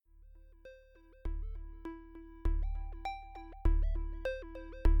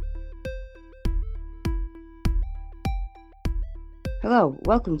Hello,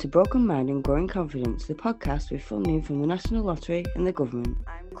 welcome to Broken Mind and Growing Confidence, the podcast with funding from the National Lottery and the government.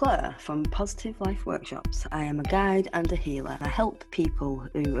 I'm Claire from Positive Life Workshops. I am a guide and a healer. I help people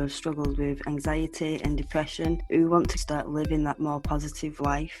who have struggled with anxiety and depression, who want to start living that more positive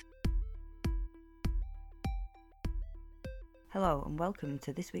life. Hello and welcome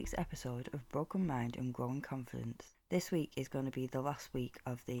to this week's episode of Broken Mind and Growing Confidence. This week is going to be the last week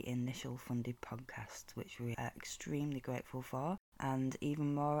of the initial funded podcast, which we are extremely grateful for, and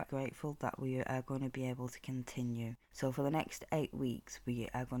even more grateful that we are going to be able to continue. So for the next 8 weeks, we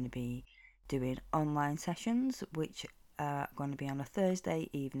are going to be doing online sessions, which are going to be on a Thursday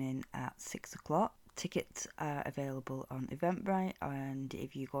evening at 6 o'clock. Tickets are available on Eventbrite, and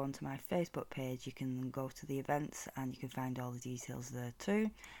if you go onto my Facebook page, you can go to the events and you can find all the details there too.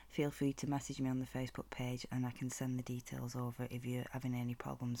 Feel free to message me on the Facebook page and I can send the details over if you're having any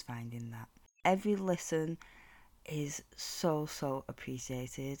problems finding that. Every listen is so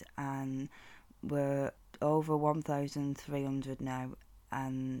appreciated, and we're over 1,300 now,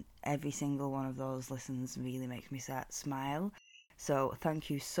 and every single one of those listens really makes me smile. So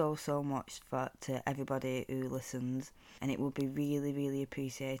thank you so much to everybody who listens, and it would be really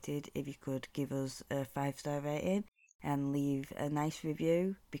appreciated if you could give us a 5-star rating and leave a nice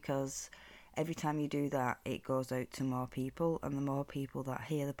review, because every time you do that it goes out to more people, and the more people that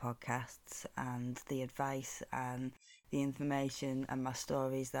hear the podcasts and the advice and the information and my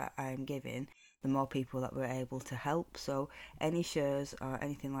stories that I'm giving, the more people that we're able to help. So any shares or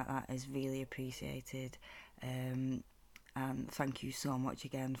anything like that is really appreciated. And thank you so much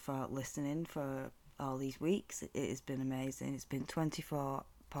again for listening for all these weeks. It has been amazing. It's been 24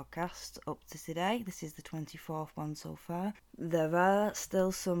 podcasts up to today. This is the 24th one so far. There are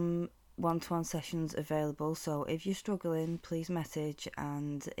still some one-to-one sessions available, so if you're struggling, please message,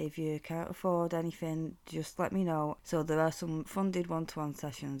 and if you can't afford anything, just let me know. So there are some funded one-to-one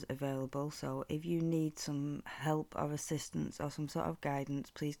sessions available, so if you need some help or assistance or some sort of guidance,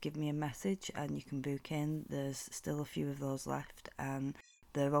 please give me a message and you can book in. There's still a few of those left, and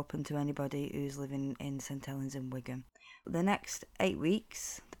they're open to anybody who's living in St Helens and Wigan. The next 8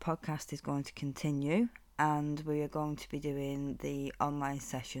 weeks the podcast is going to continue, and we are going to be doing the online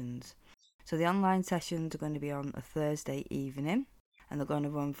sessions. So the online sessions are going to be on a Thursday evening, and they're going to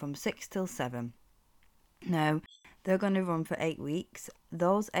run from 6 till 7. Now, they're going to run for 8 weeks.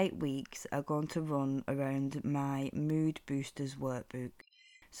 Those 8 weeks are going to run around my Mood Boosters workbook.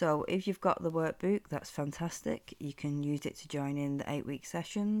 So if you've got the workbook, that's fantastic. You can use it to join in the 8-week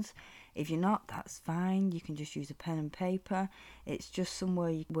sessions. If you're not, that's fine. You can just use a pen and paper. It's just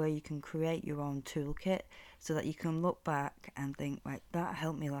somewhere where you can create your own toolkit, so that you can look back and think, right, that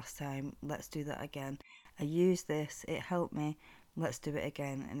helped me last time, let's do that again. I used this, it helped me, let's do it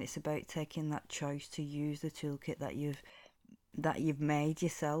again. And it's about taking that choice to use the toolkit that you've made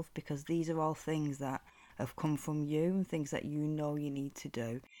yourself, because these are all things that have come from you and things that you know you need to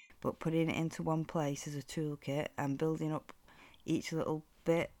do, but putting it into one place as a toolkit and building up each little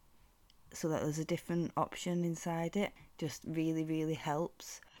bit so that there's a different option inside it just really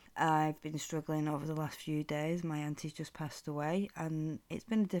helps. I've been struggling over the last few days. My auntie's just passed away and it's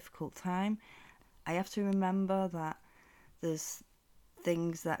been a difficult time. I have to remember that there's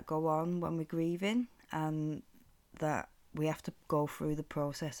things that go on when we're grieving, and that we have to go through the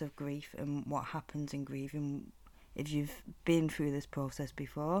process of grief and what happens in grieving. If you've been through this process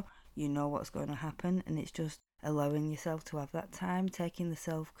before, you know what's going to happen, and it's just allowing yourself to have that time, taking the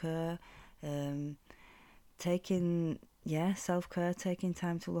self-care, taking self-care, taking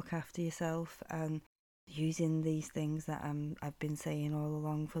time to look after yourself, and using these things that I've been saying all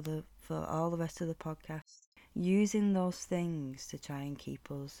along for all the rest of the podcast, using those things to try and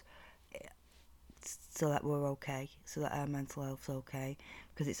keep us so that we're okay, so that our mental health's okay,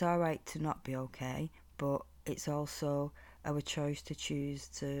 because it's alright to not be okay, but it's also our choice to choose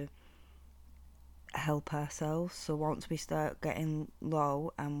to help ourselves. So once we start getting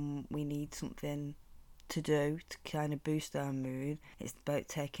low and we need something to do to kind of boost our mood, it's about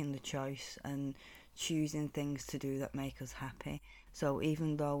taking the choice and choosing things to do that make us happy. So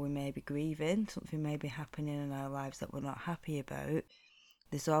even though we may be grieving, something may be happening in our lives that we're not happy about,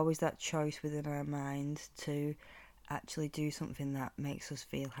 there's always that choice within our mind to actually do something that makes us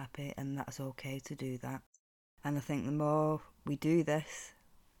feel happy, and that's okay to do that. And I think the more we do this,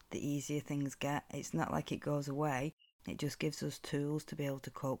 the easier things get. It's not like it goes away, it just gives us tools to be able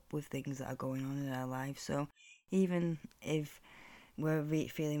to cope with things that are going on in our lives. So even if we're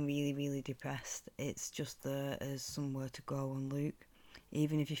feeling really depressed, it's just there as somewhere to go and look.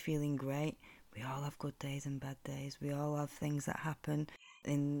 Even if you're feeling great, we all have good days and bad days. We all have things that happen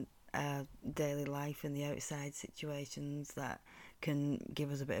in our daily life and the outside situations that can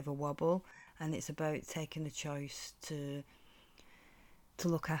give us a bit of a wobble, and it's about taking the choice to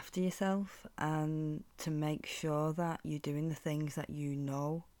look after yourself and to make sure that you're doing the things that you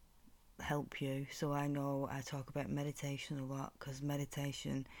know help you. So I know I talk about meditation a lot because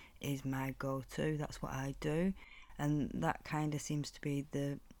meditation is my go-to. That's what I do, and that kind of seems to be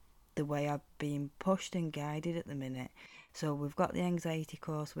the way I've been pushed and guided at the minute. So we've got the anxiety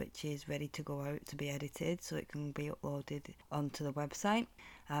course, which is ready to go out to be edited so it can be uploaded onto the website.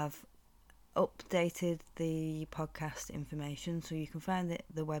 I've updated the podcast information, so you can find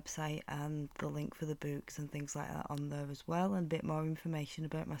the website and the link for the books and things like that on there as well, and a bit more information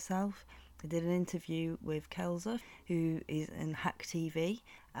about myself. I did an interview with Kelza, who is in Hack TV,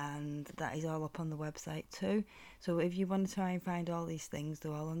 and that is all up on the website too. So if you want to try and find all these things,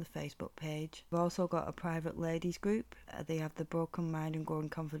 they're all on the Facebook page. We've also got a private ladies group. They have the Broken Mind and Growing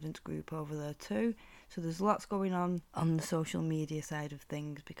Confidence group over there too. So there's lots going on the social media side of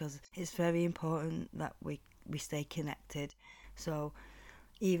things, because it's very important that we stay connected. So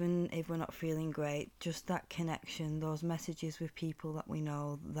even if we're not feeling great, just that connection, those messages with people that we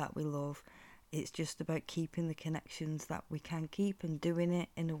know, that we love, it's just about keeping the connections that we can keep and doing it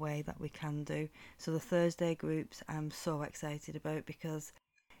in a way that we can do. So the Thursday groups I'm so excited about, because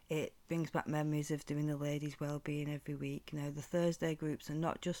it brings back memories of doing the ladies' wellbeing every week. Now the Thursday groups are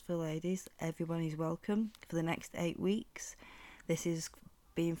not just for ladies, everyone is welcome for the next 8 weeks. This is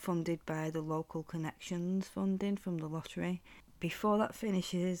being funded by the local connections funding from the lottery. Before that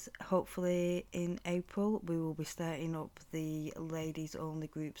finishes, hopefully in April, we will be starting up the ladies only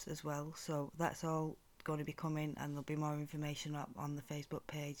groups as well. So that's all going to be coming, and there'll be more information up on the Facebook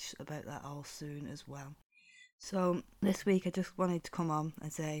page about that all soon as well. So this week I just wanted to come on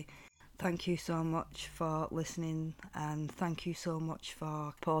and say thank you so much for listening, and thank you so much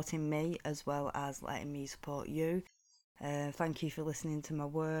for supporting me as well as letting me support you. Thank you for listening to my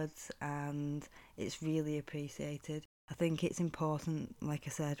words, and it's really appreciated. I think it's important, like I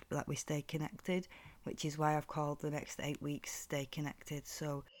said, that we stay connected, which is why I've called the next 8 weeks Stay Connected.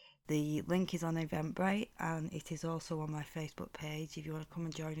 So the link is on Eventbrite, and it is also on my Facebook page if you want to come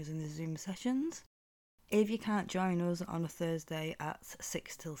and join us in the Zoom sessions. If you can't join us on a Thursday at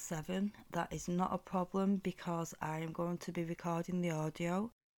 6 till 7, that is not a problem, because I am going to be recording the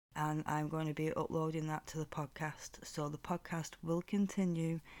audio and I'm going to be uploading that to the podcast. So the podcast will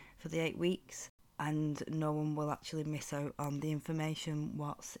continue for the 8 weeks, and no one will actually miss out on the information,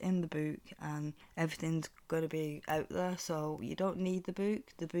 what's in the book, and everything's going to be out there. So you don't need the book.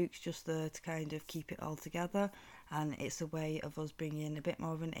 The book's just there to kind of keep it all together, and it's a way of us bringing a bit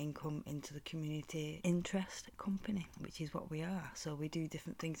more of an income into the community interest company, which is what we are. So we do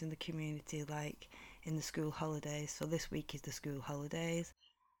different things in the community, like in the school holidays. So this week is the school holidays,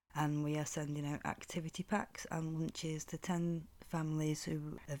 and we are sending out activity packs and lunches to 10 families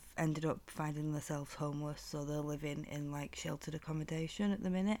who have ended up finding themselves homeless, so they're living in like sheltered accommodation at the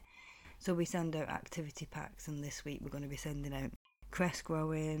minute. So we send out activity packs, and this week we're going to be sending out cress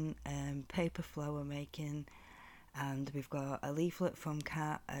growing, paper flower making, and we've got a leaflet from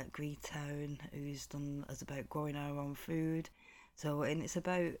Kat at Greetown who's done us about growing our own food. So, and it's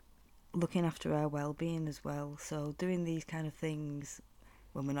about looking after our well-being as well. So doing these kind of things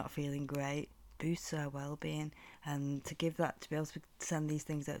when we're not feeling great boosts our well-being, and to be able to send these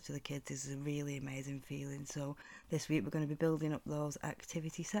things out to the kids is a really amazing feeling. So this week we're going to be building up those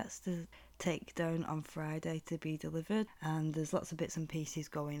activity sets to take down on Friday to be delivered, and there's lots of bits and pieces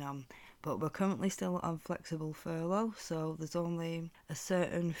going on, but we're currently still on flexible furlough, so there's only a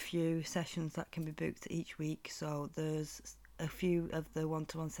certain few sessions that can be booked each week. So there's a few of the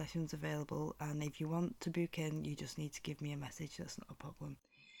one-to-one sessions available, and if you want to book in, you just need to give me a message. That's not a problem.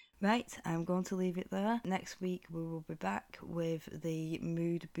 Right, I'm going to leave it there. Next week we will be back with the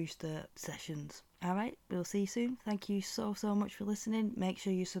mood booster sessions. Alright, we'll see you soon. Thank you so much for listening. Make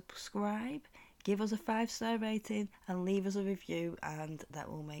sure you subscribe, give us a 5-star rating, and leave us a review, and that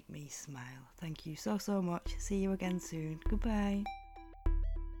will make me smile. Thank you so much. See you again soon. Goodbye.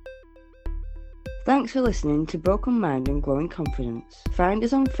 Thanks for listening to Broken Mind and Growing Confidence. Find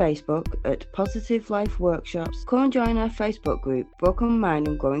us on Facebook at Positive Life Workshops. Come and join our Facebook group, Broken Mind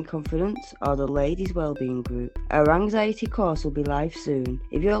and Growing Confidence, or the Ladies Wellbeing Group. Our anxiety course will be live soon.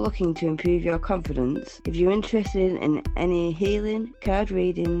 If you're looking to improve your confidence, if you're interested in any healing, card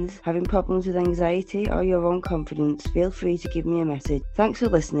readings, having problems with anxiety or your own confidence, feel free to give me a message. Thanks for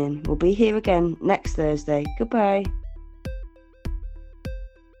listening. We'll be here again next Thursday. Goodbye.